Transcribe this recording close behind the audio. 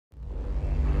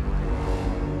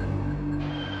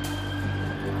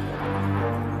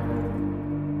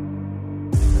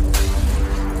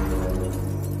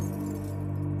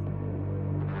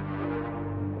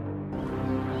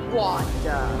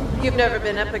You've never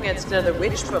been up against another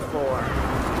witch before.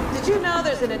 Did you know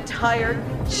there's an entire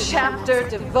chapter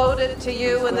devoted to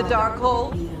you in the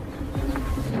Darkhold?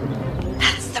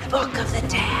 That's the Book of the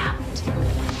Damned.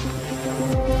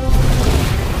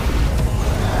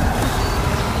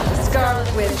 The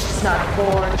Scarlet Witch is not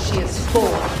born, she is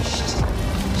forged.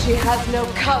 She has no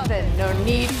coven, no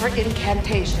need for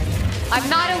incantation. I'm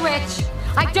not a witch.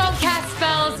 I don't cast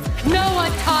spells. No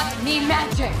one taught me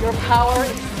magic. Your power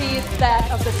exceeds that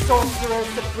of the Sorcerer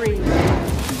Supreme.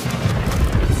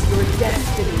 It's your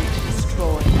destiny to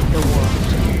destroy the world.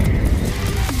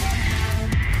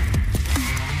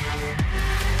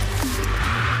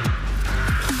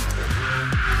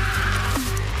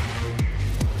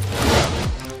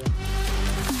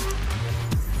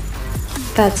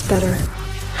 That's better.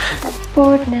 I'm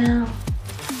bored now.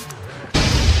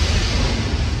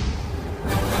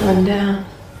 One down.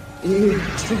 You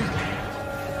took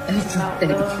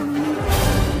everything from me.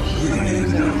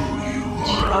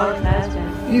 She always has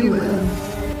been. You will.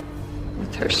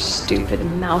 With her stupid,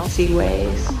 mousy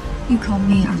ways. You call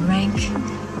me a rank,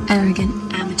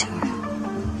 arrogant amateur.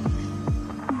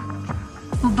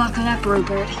 Well, buckle up,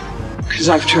 Rupert. Because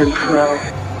I've turned pro.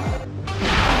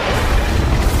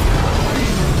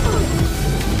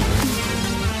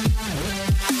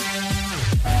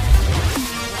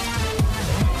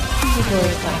 People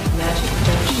always like magic,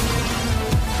 don't you?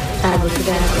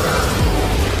 Abracadabra.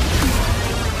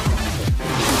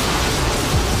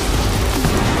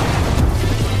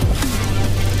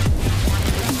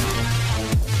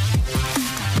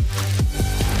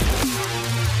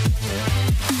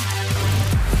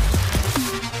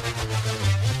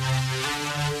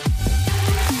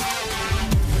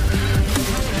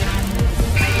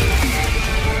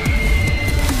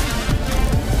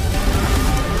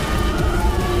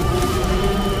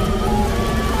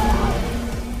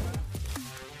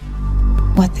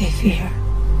 What they fear,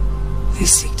 they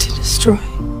seek to destroy.